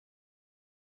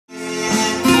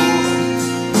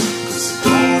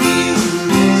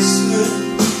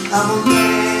What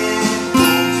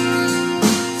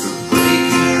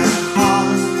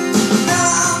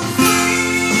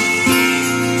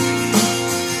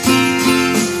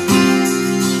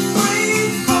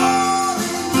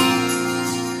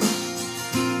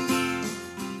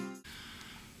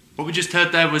we just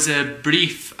heard there was a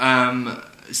brief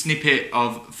snippet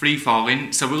of Free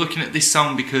Falling. So we're looking at this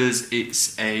song because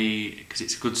it's a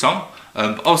good song,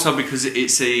 but also because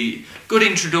it's a good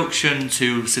introduction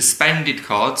to suspended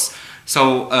chords.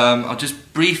 So I'll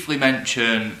just briefly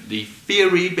mention the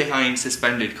theory behind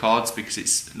suspended chords because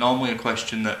it's normally a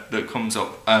question that comes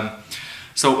up.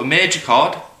 So a major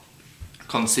chord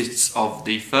consists of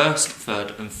the first,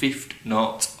 third and fifth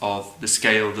note of the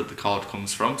scale that the chord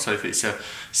comes from. So if it's a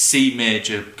C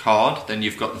major chord, then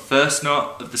you've got the first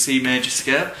note of the C major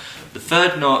scale, the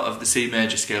third note of the C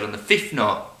major scale and the fifth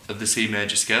note of the C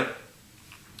major scale.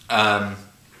 A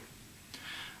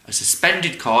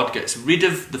suspended chord gets rid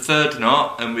of the third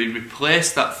note and we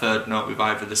replace that third note with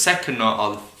either the second note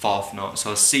or the fourth note.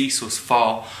 So C sus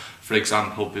 4, for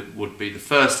example, would be the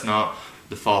first note,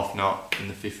 the fourth note and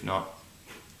the fifth note.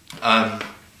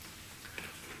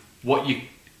 What you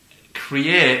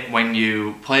create when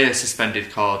you play a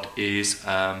suspended chord is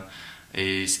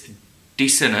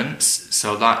dissonance.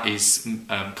 So that is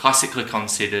classically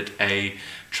considered a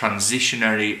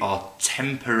transitionary or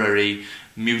temporary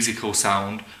musical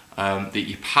sound that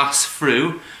you pass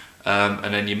through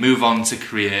and then you move on to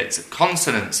create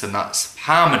consonance, and that's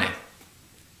harmony.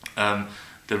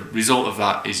 The result of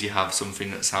that is you have something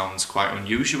that sounds quite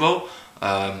unusual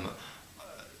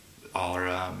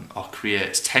or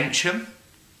creates tension,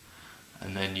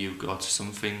 and then you go to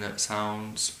something that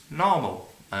sounds normal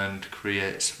and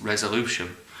creates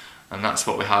resolution, and that's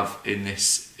what we have in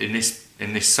this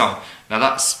song. Now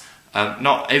that's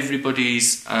not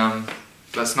everybody's.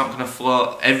 That's not going to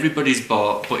float everybody's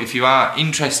boat, but if you are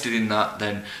interested in that,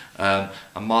 then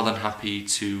I'm more than happy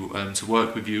to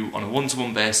work with you on a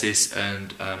one-to-one basis,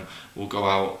 and we'll go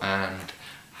out and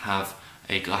have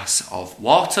a glass of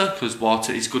water, because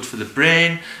water is good for the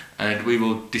brain, and we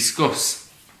will discuss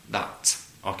that.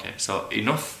 Okay, so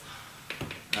enough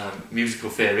musical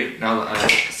theory. Now that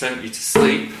I've sent you to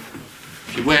sleep,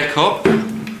 if you wake up,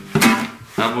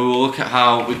 and we will look at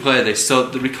how we play this. So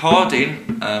the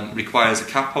recording requires a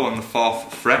capo on the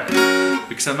 4th fret,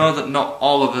 because I know that not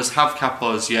all of us have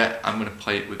capos yet. I'm going to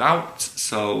play it without.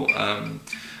 So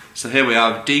so here we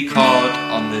have D chord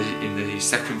in the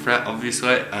 2nd fret,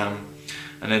 obviously.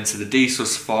 And then to the D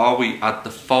sus 4 we add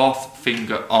the 4th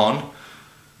finger on.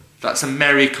 That's a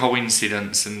merry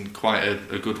coincidence and quite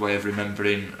a good way of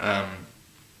remembering how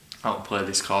to play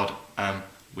this chord.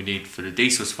 We need, for the D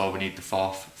sus 4, we need the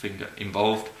 4th finger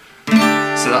involved.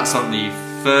 So that's on the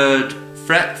 3rd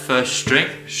fret, 1st string.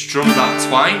 Strum that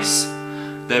twice.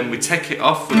 Then we take it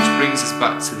off, which brings us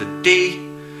back to the D.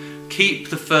 Keep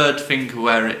the 3rd finger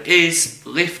where it is.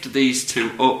 Lift these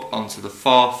two up onto the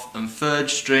 4th and 3rd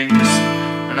strings.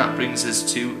 And that brings us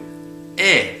to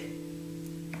A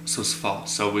sus 4.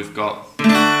 So we've got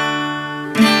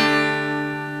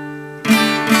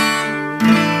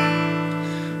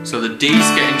so the D's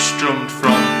getting strummed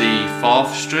from the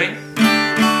 4th string,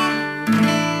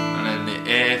 and then the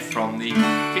A from the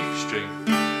 5th string.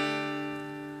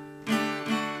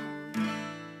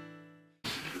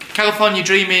 California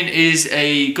Dreaming is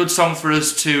a good song for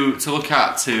us to look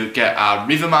at, to get our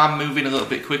rhythm arm moving a little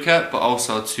bit quicker, but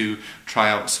also to try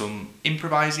out some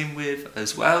improvising with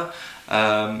as well.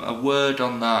 A word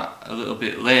on that a little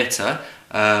bit later,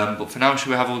 but for now, should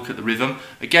we have a look at the rhythm?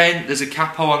 Again, there's a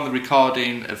capo on the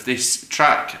recording of this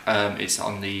track. It's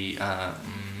on the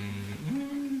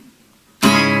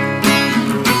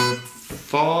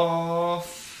 4th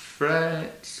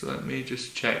fret. So let me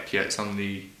just check. Yeah, it's on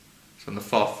the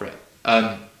 4th fret.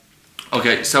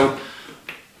 Okay, so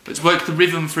let's work the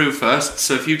rhythm through first.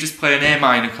 So if you just play an A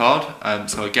minor chord,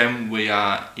 so again we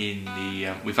are in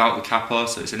the without the capo,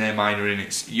 so it's an A minor in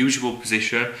its usual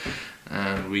position,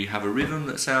 and we have a rhythm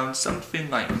that sounds something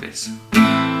like this.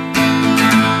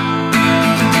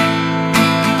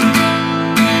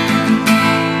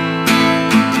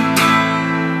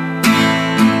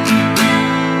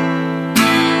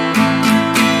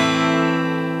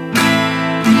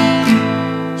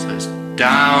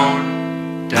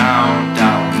 Down, down,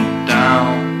 down,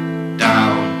 down,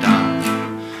 down,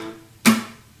 down.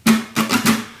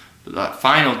 But that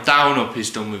final down up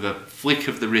is done with a flick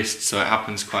of the wrist, so it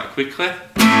happens quite quickly.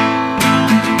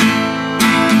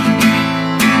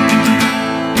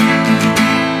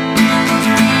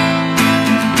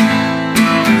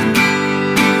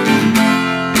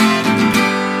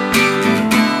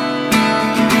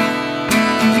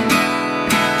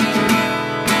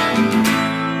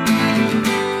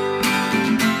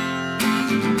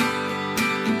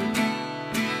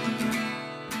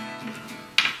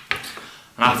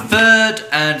 Our third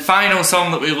and final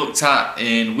song that we looked at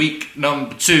in week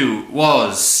number 2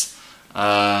 was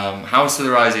House of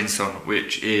the Rising Sun,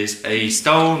 which is a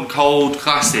stone cold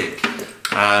classic.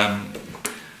 Again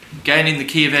in the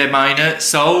key of A minor,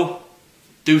 so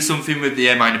do something with the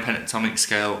A minor pentatonic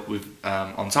scale with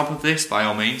on top of this by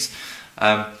all means.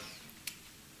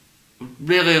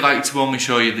 Really like to only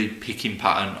show you the picking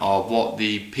pattern, or what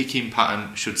the picking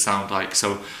pattern should sound like.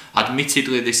 So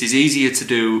admittedly this is easier to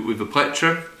do with a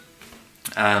plectrum.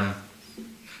 I'm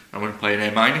going to play an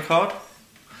A minor chord.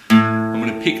 I'm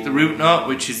going to pick the root note,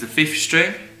 which is the 5th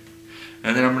string,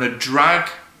 and then I'm going to drag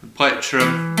the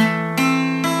plectrum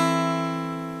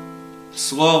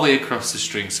slowly across the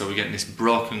string, so we're getting this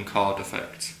broken chord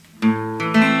effect.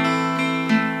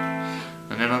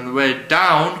 And then on the way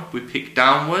down, we pick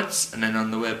downwards, and then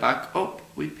on the way back up,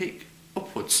 we pick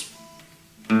upwards.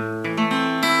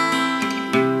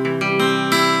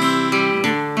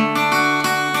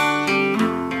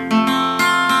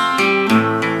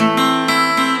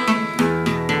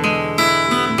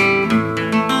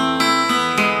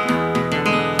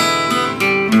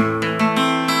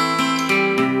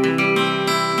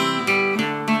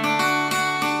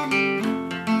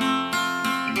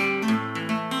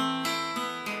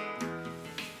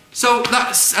 So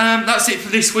that's it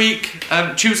for this week.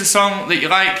 Choose a song that you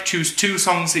like, choose 2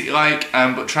 songs that you like,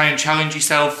 but try and challenge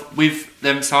yourself with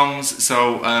them songs.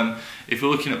 So if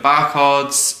you're looking at bar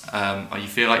chords, or you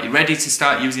feel like you're ready to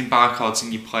start using bar chords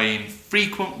and you're playing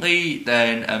frequently,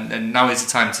 then now is the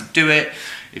time to do it.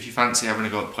 If you fancy having a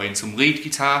go at playing some lead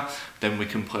guitar, then we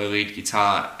can play lead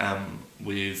guitar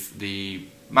with the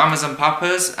Mamas and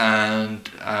Papas and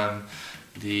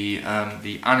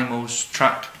the Animals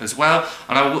track as well.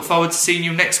 And I will look forward to seeing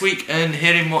you next week and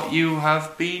hearing what you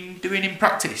have been doing in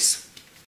practice.